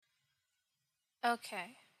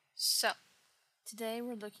Okay, so today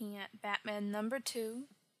we're looking at Batman number 2,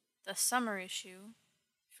 the summer issue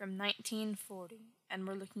from 1940, and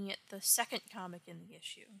we're looking at the second comic in the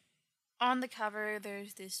issue. On the cover,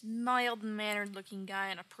 there's this mild-mannered looking guy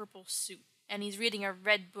in a purple suit, and he's reading a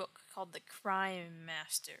red book called The Crime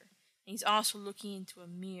Master. And he's also looking into a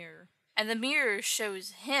mirror. And the mirror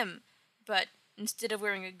shows him, but instead of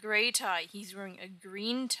wearing a gray tie, he's wearing a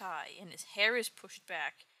green tie, and his hair is pushed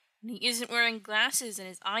back, and he isn't wearing glasses, and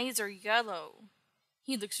his eyes are yellow.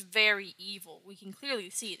 He looks very evil. We can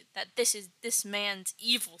clearly see that this is this man's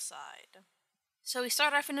evil side. So we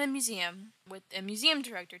start off in a museum with a museum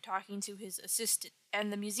director talking to his assistant.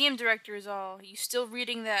 And the museum director is all, "You still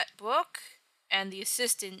reading that book?" And the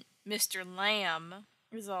assistant, Mr. Lamb,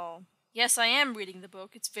 is all, "Yes, I am reading the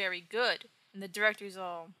book. It's very good." And the director's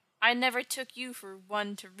all, "I never took you for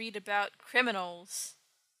one to read about criminals."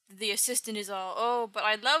 The assistant is all, "Oh, but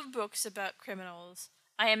I love books about criminals.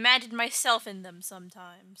 I imagine myself in them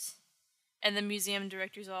sometimes." And the museum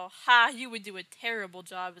director's all, "Ha, you would do a terrible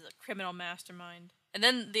job as a criminal mastermind." And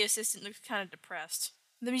then the assistant looks kind of depressed.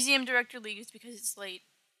 The museum director leaves because it's late,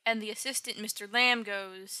 and the assistant, Mr. Lamb,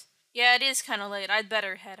 goes, "Yeah, it is kind of late. I'd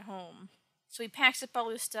better head home." So he packs up all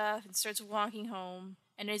his stuff and starts walking home,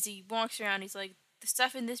 and as he walks around, he's like, "The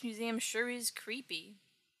stuff in this museum sure is creepy."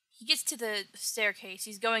 He gets to the staircase.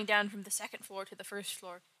 He's going down from the second floor to the first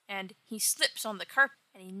floor, and he slips on the carpet,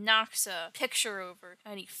 and he knocks a picture over,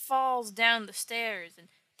 and he falls down the stairs, and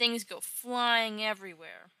things go flying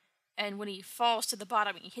everywhere. And when he falls to the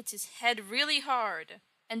bottom, he hits his head really hard.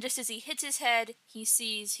 And just as he hits his head, he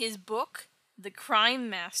sees his book, The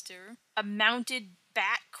Crime Master, a mounted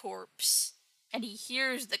bat corpse, and he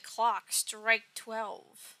hears the clock strike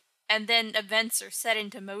 12. And then events are set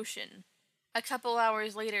into motion. A couple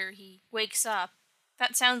hours later, he wakes up.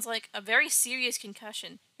 That sounds like a very serious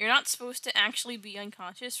concussion. You're not supposed to actually be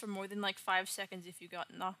unconscious for more than like 5 seconds if you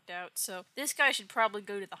got knocked out, so this guy should probably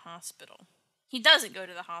go to the hospital. He doesn't go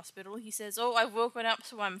to the hospital. He says, "Oh, I've woken up,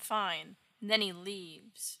 so I'm fine." And then he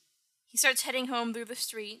leaves. He starts heading home through the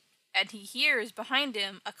street, and he hears behind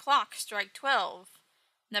him a clock strike 12.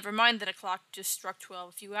 Never mind that a clock just struck 12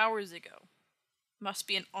 a few hours ago. Must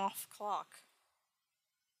be an off clock.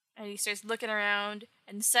 And he starts looking around,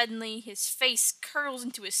 and suddenly his face curls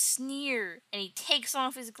into a sneer, and he takes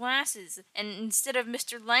off his glasses, and instead of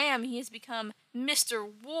Mr. Lamb, he has become Mr.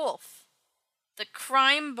 Wolf, the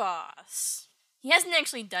crime boss. He hasn't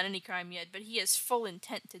actually done any crime yet, but he has full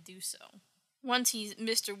intent to do so. Once he's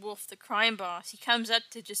Mr. Wolf, the crime boss, he comes up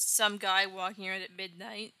to just some guy walking around at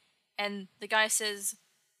midnight, and the guy says,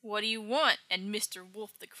 "What do you want?" And Mr.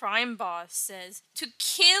 Wolf, the crime boss, says, "To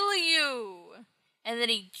kill you!" And then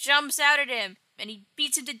he jumps out at him, and he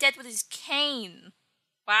beats him to death with his cane.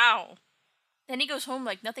 Wow. Then he goes home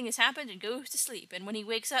like nothing has happened and goes to sleep, and when he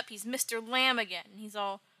wakes up, he's Mr. Lamb again. And he's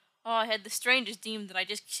all, "Oh, I had the strangest dream that I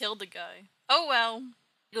just killed a guy. Oh well."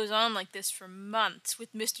 It goes on like this for months,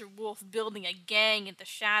 with Mr. Wolf building a gang in the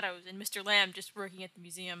shadows, and Mr. Lamb just working at the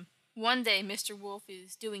museum. One day, Mr. Wolf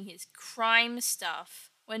is doing his crime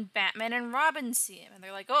stuff when Batman and Robin see him, and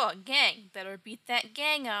they're like, "Oh, a gang, better beat that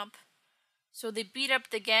gang up." So they beat up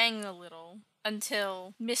the gang a little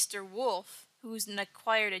until Mr. Wolf, who's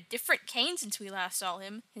acquired a different cane since we last saw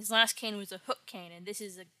him, his last cane was a hook cane, and this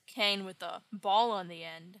is a cane with a ball on the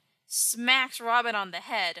end, smacks Robin on the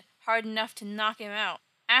head hard enough to knock him out.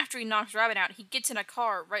 After he knocks Robin out, he gets in a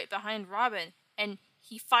car right behind Robin, and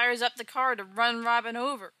he fires up the car to run Robin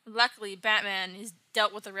over. Luckily, Batman is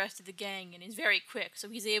dealt with the rest of the gang and is very quick, so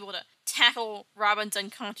he's able to tackle Robin's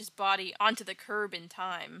unconscious body onto the curb in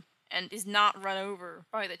time and is not run over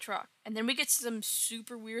by the truck. And then we get some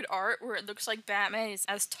super weird art where it looks like Batman is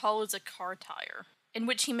as tall as a car tire, in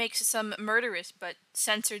which he makes some murderous but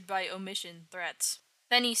censored by omission threats.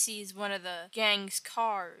 Then he sees one of the gang's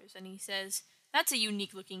cars, and he says, "That's a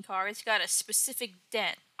unique looking car. It's got a specific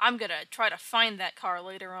dent. I'm gonna try to find that car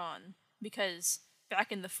later on." Because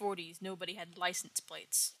back in the 40s, nobody had license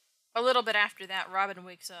plates. A little bit after that, Robin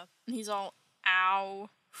wakes up, and he's all, "Ow.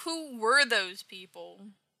 Who were those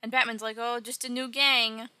people?" And Batman's like, "Oh, just a new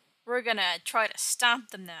gang. We're gonna try to stop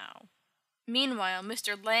them now." Meanwhile,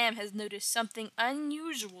 Mr. Lamb has noticed something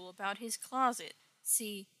unusual about his closet.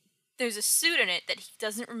 See, there's a suit in it that he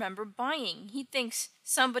doesn't remember buying. He thinks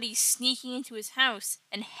somebody's sneaking into his house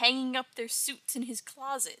and hanging up their suits in his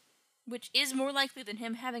closet, which is more likely than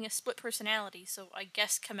him having a split personality, so I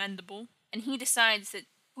guess commendable. And he decides that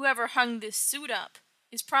whoever hung this suit up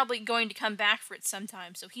is probably going to come back for it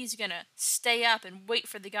sometime, so he's gonna stay up and wait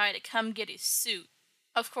for the guy to come get his suit.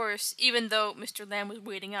 Of course, even though Mr. Lamb was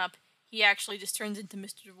waiting up, he actually just turns into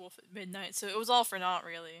Mr. Wolf at midnight, so it was all for naught,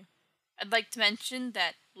 really. I'd like to mention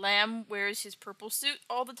that Lamb wears his purple suit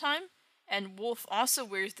all the time, and Wolf also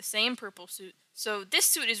wears the same purple suit, so this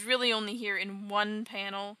suit is really only here in one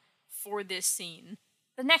panel for this scene.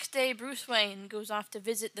 The next day, Bruce Wayne goes off to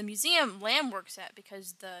visit the museum Lamb works at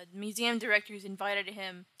because the museum directors invited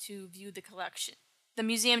him to view the collection. The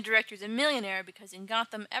museum director is a millionaire because in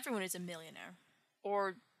Gotham, everyone is a millionaire.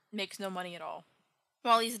 Or makes no money at all.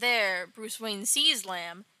 While he's there, Bruce Wayne sees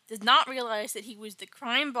Lamb, does not realize that he was the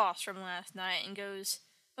crime boss from last night, and goes,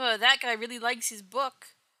 "Oh, that guy really likes his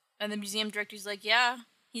book." And the museum director's like, "Yeah,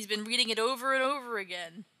 he's been reading it over and over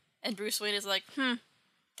again." And Bruce Wayne is like,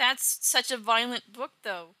 "That's such a violent book,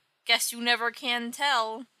 though. Guess you never can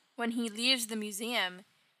tell." When he leaves the museum,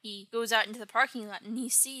 he goes out into the parking lot and he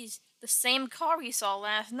sees the same car he saw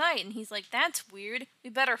last night, and he's like, "That's weird. We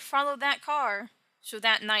better follow that car." So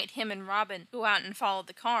that night, him and Robin go out and follow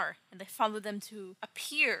the car, and they follow them to a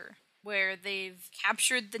pier where they've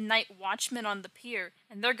captured the night watchman on the pier,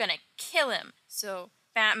 and they're gonna kill him. So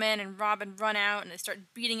Batman and Robin run out, and they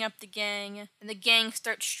start beating up the gang, and the gang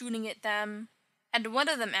starts shooting at them. And one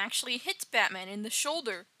of them actually hits Batman in the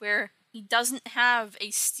shoulder, where he doesn't have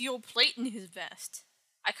a steel plate in his vest.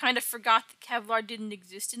 I kind of forgot that Kevlar didn't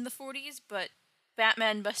exist in the 40s, but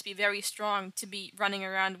Batman must be very strong to be running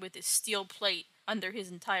around with his steel plate under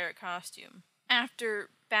his entire costume. After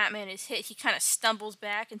Batman is hit, he kind of stumbles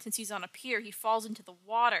back, and since he's on a pier, he falls into the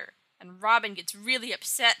water. And Robin gets really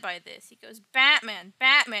upset by this. He goes, Batman,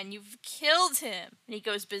 you've killed him!" And he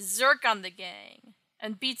goes berserk on the gang,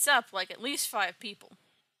 and beats up like at least 5 people.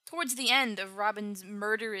 Towards the end of Robin's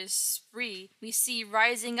murderous spree, we see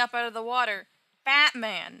rising up out of the water,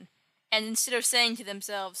 Batman. And instead of saying to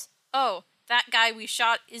themselves, "Oh, that guy we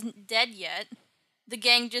shot isn't dead yet," the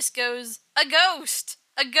gang just goes, "A ghost!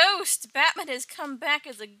 A ghost! Batman has come back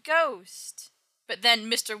as a ghost!" But then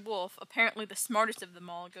Mr. Wolf, apparently the smartest of them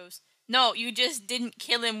all, goes, "No, you just didn't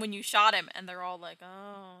kill him when you shot him." And they're all like,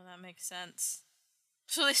 "Oh, that makes sense."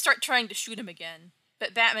 So they start trying to shoot him again.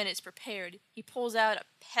 But Batman is prepared. He pulls out a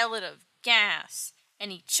pellet of gas,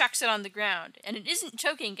 and he chucks it on the ground. And it isn't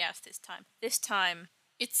choking gas this time. This time,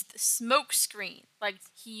 it's the smoke screen, like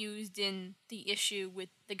he used in the issue with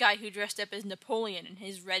the guy who dressed up as Napoleon in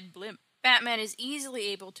his red blimp. Batman is easily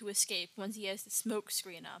able to escape once he has the smoke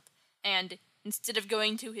screen up, and instead of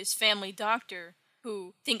going to his family doctor,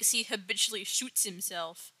 who thinks he habitually shoots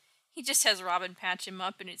himself, he just has Robin patch him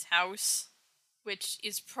up in his house, which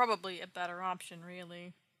is probably a better option,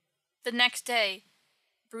 really. The next day,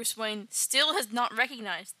 Bruce Wayne still has not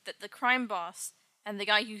recognized that the crime boss and the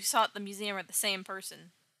guy who sought the museum are the same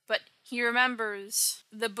person. But he remembers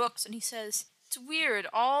the books and he says, "It's weird,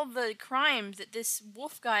 all the crimes that this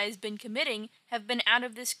wolf guy has been committing have been out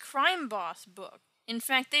of this crime boss book. In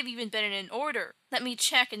fact, they've even been in an order. Let me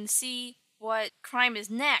check and see what crime is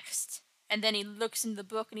next." And then he looks in the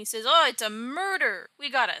book and he says, "Oh, it's a murder! We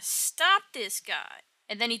gotta stop this guy."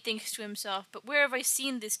 And then he thinks to himself, "But where have I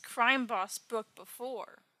seen this crime boss book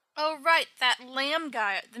before? Oh, right, that Lamb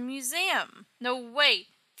guy at the museum. No,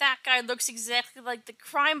 wait, that guy looks exactly like the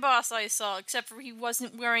crime boss I saw, except for he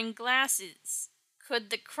wasn't wearing glasses. Could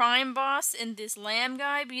the crime boss and this Lamb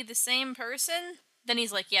guy be the same person?" Then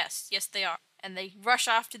he's like, yes, they are. And they rush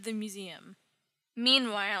off to the museum.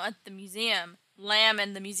 Meanwhile, at the museum, Lamb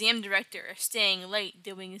and the museum director are staying late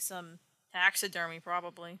doing some taxidermy,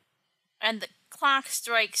 probably. And the clock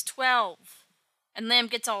strikes 12. And Lamb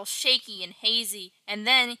gets all shaky and hazy, and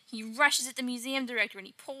then he rushes at the museum director and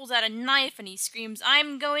he pulls out a knife and he screams,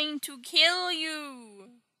 "I'm going to kill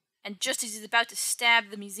you!" And just as he's about to stab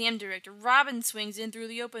the museum director, Robin swings in through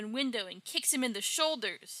the open window and kicks him in the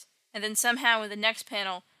shoulders. And then somehow in the next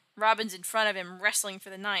panel, Robin's in front of him wrestling for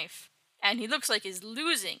the knife. And he looks like he's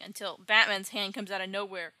losing until Batman's hand comes out of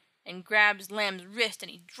nowhere and grabs Lamb's wrist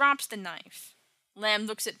and he drops the knife. Lamb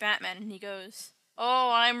looks at Batman and he goes,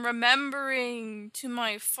 "Oh, I'm remembering to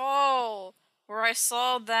my fall where I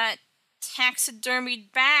saw that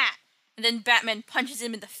taxidermied bat." And then Batman punches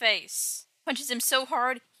him in the face. Punches him so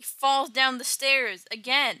hard, he falls down the stairs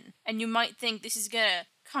again. And you might think this is gonna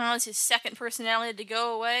cause his second personality to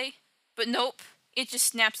go away, but nope, it just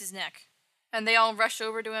snaps his neck. And they all rush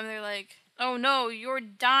over to him, they're like, "Oh no, you're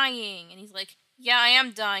dying." And he's like, "Yeah, I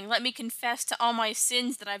am dying. Let me confess to all my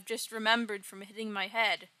sins that I've just remembered from hitting my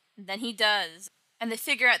head." And then he does. And they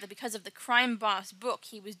figure out that because of the crime boss book,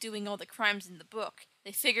 he was doing all the crimes in the book.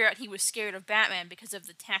 They figure out he was scared of Batman because of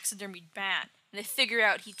the taxidermied bat. And they figure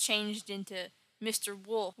out he changed into Mr.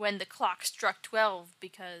 Wolf when the clock struck 12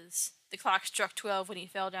 because the clock struck 12 when he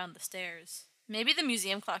fell down the stairs. Maybe the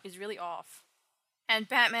museum clock is really off. And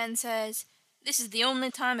Batman says, "This is the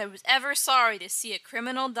only time I was ever sorry to see a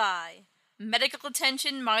criminal die. medical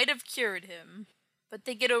attention might have cured him. But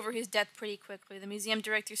they get over his death pretty quickly. The museum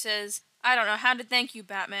director says, "I don't know how to thank you,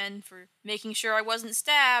 Batman, for making sure I wasn't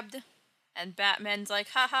stabbed." And Batman's like,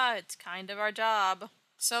 "Haha, it's kind of our job."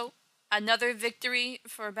 So, another victory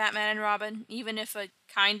for Batman and Robin, even if a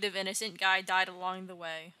kind of innocent guy died along the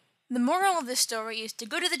way. The moral of this story is to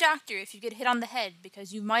go to the doctor if you get hit on the head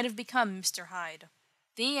because you might have become Mr. Hyde.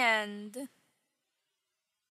 The end.